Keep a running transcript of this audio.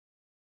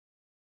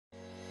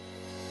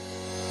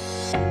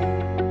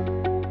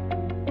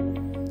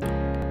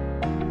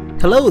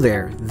Hello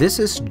there, this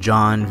is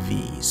John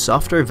V,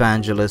 Software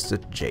Evangelist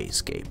at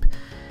JSCAPE.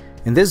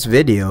 In this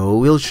video,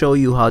 we'll show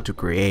you how to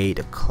create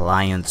a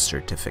client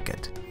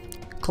certificate.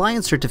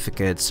 Client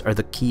certificates are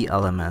the key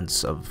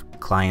elements of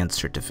client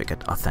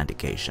certificate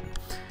authentication,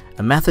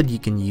 a method you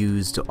can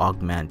use to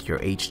augment your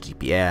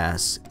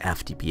HTTPS,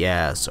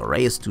 FTPS, or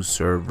AS2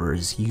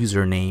 server's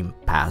username,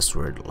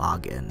 password,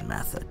 login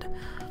method.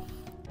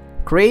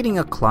 Creating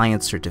a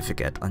client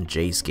certificate on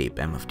JSCAPE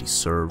MFT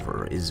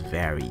Server is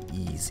very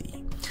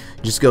easy.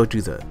 Just go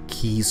to the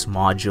Keys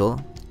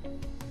module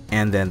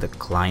and then the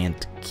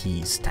Client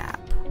Keys tab.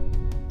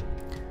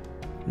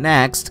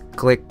 Next,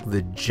 click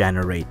the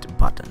Generate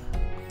button.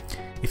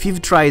 If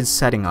you've tried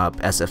setting up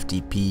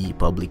SFTP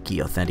public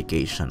key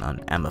authentication on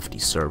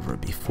MFT Server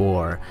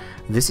before,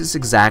 this is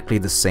exactly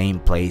the same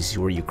place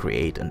where you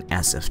create an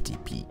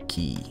SFTP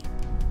key.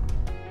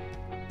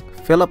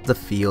 Fill up the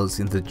fields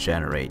in the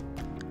Generate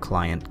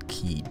Client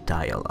Key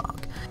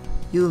dialog.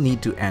 You'll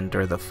need to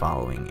enter the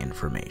following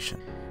information.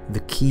 The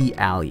key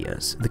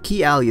alias. The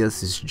key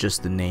alias is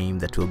just the name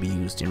that will be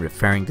used in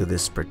referring to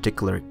this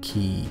particular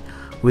key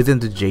within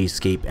the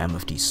JSCAPE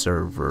MFT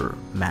Server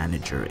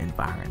Manager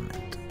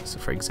environment. So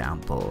for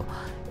example,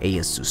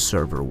 AS2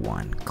 Server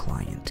 1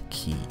 client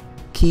key.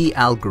 Key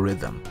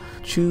algorithm.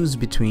 Choose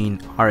between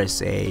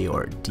RSA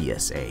or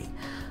DSA.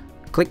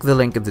 Click the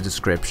link in the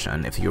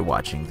description if you're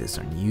watching this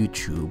on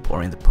YouTube,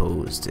 or in the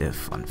post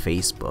if on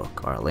Facebook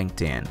or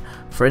LinkedIn,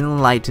 for an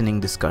enlightening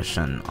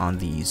discussion on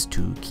these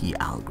two key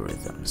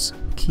algorithms.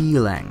 Key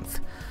length.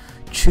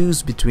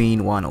 Choose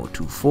between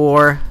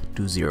 1024,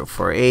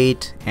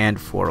 2048,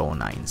 and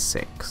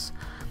 4096.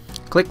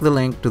 Click the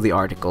link to the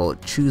article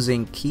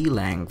Choosing Key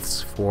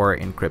Lengths for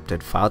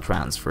Encrypted File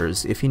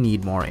Transfers if you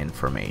need more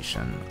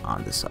information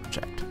on the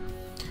subject.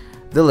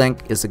 The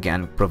link is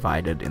again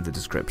provided in the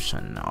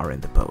description or in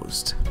the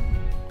post.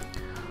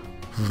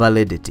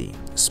 Validity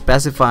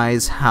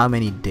specifies how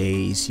many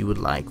days you would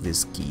like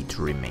this key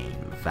to remain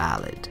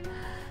valid.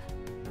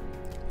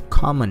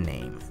 Common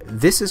name.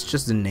 This is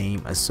just the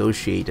name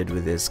associated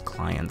with this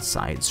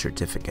client-side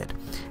certificate.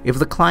 If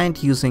the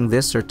client using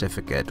this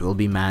certificate will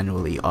be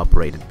manually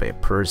operated by a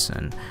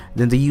person,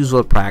 then the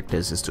usual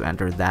practice is to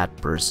enter that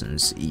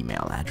person's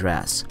email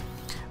address.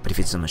 But if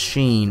it's a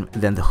machine,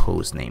 then the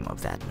host name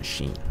of that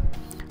machine.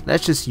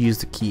 Let's just use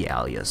the key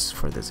alias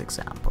for this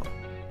example.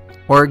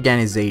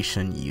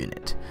 Organization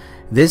unit.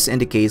 This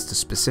indicates the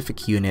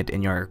specific unit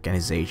in your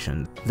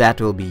organization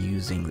that will be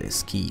using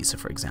this key. So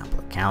for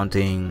example,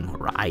 accounting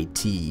or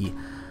IT.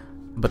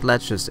 But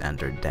let's just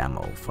enter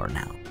demo for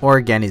now.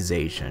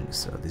 Organization.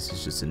 So this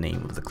is just the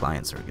name of the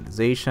client's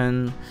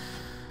organization.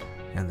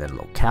 And then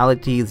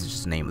locality. This is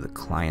just the name of the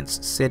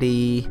client's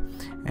city.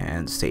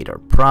 And state or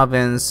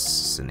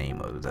province. The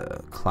name of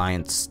the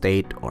client's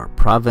state or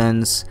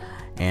province.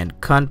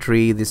 And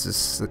country, this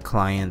is the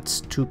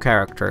client's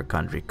 2-character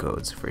country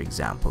codes, for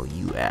example,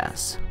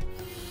 US.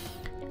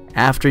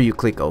 After you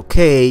click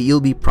OK,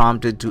 you'll be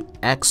prompted to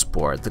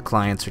export the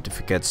client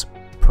certificate's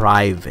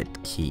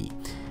private key.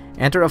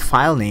 Enter a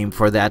file name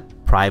for that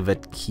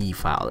private key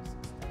file.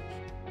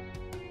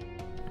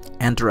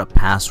 Enter a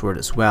password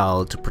as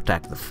well to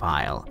protect the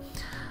file.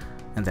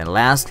 And then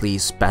lastly,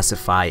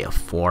 specify a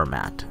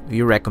format.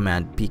 We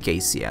recommend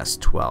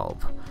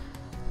PKCS12.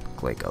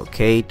 Click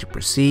OK to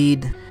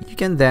proceed. You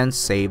can then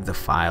save the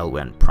file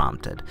when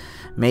prompted.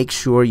 Make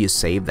sure you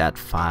save that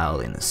file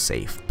in a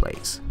safe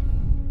place.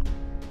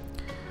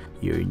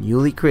 Your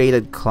newly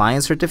created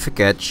client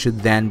certificate should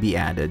then be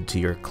added to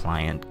your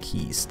Client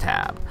Keys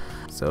tab,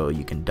 so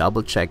you can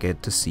double check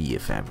it to see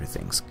if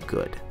everything's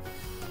good.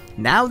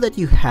 Now that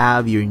you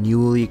have your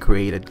newly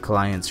created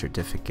client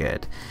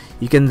certificate,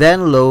 you can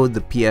then load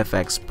the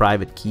PFX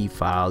private key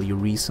file you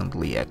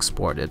recently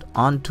exported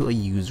onto a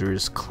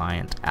user's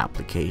client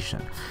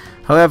application.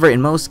 However,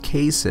 in most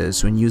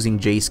cases, when using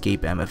JSCAPE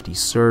MFT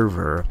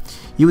Server,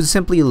 you would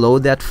simply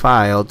load that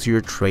file to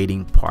your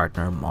trading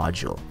partner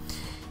module.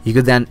 You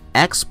could then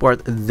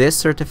export this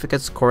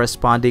certificate's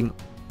corresponding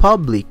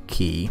public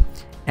key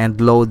and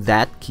load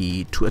that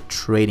key to a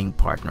trading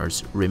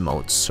partner's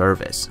remote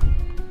service.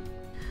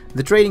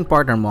 The trading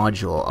partner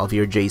module of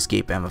your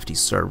JSCAPE MFT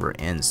Server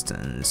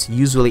instance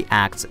usually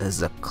acts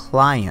as a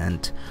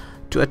client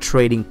to a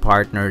trading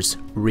partner's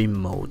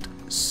remote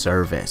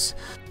service.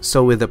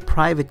 So with the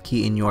private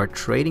key in your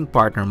trading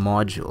partner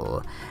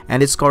module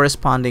and its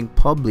corresponding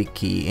public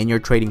key in your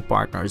trading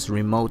partner's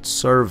remote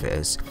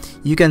service,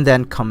 you can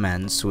then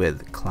commence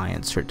with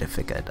client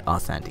certificate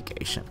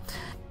authentication.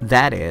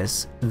 That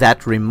is,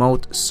 that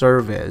remote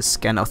service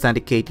can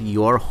authenticate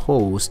your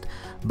host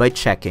by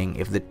checking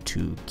if the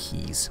two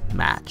keys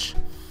match.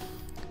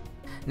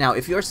 Now,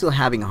 if you're still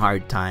having a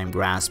hard time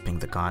grasping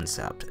the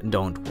concept,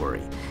 don't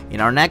worry.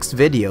 In our next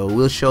video,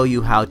 we'll show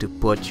you how to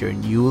put your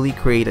newly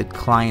created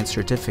client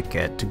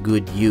certificate to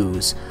good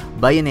use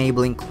by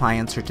enabling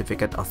client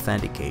certificate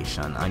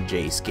authentication on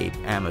JSCAPE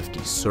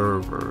MFT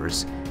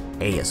Server's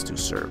AS2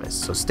 service.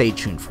 So stay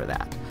tuned for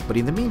that. But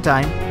in the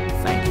meantime,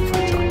 thank you.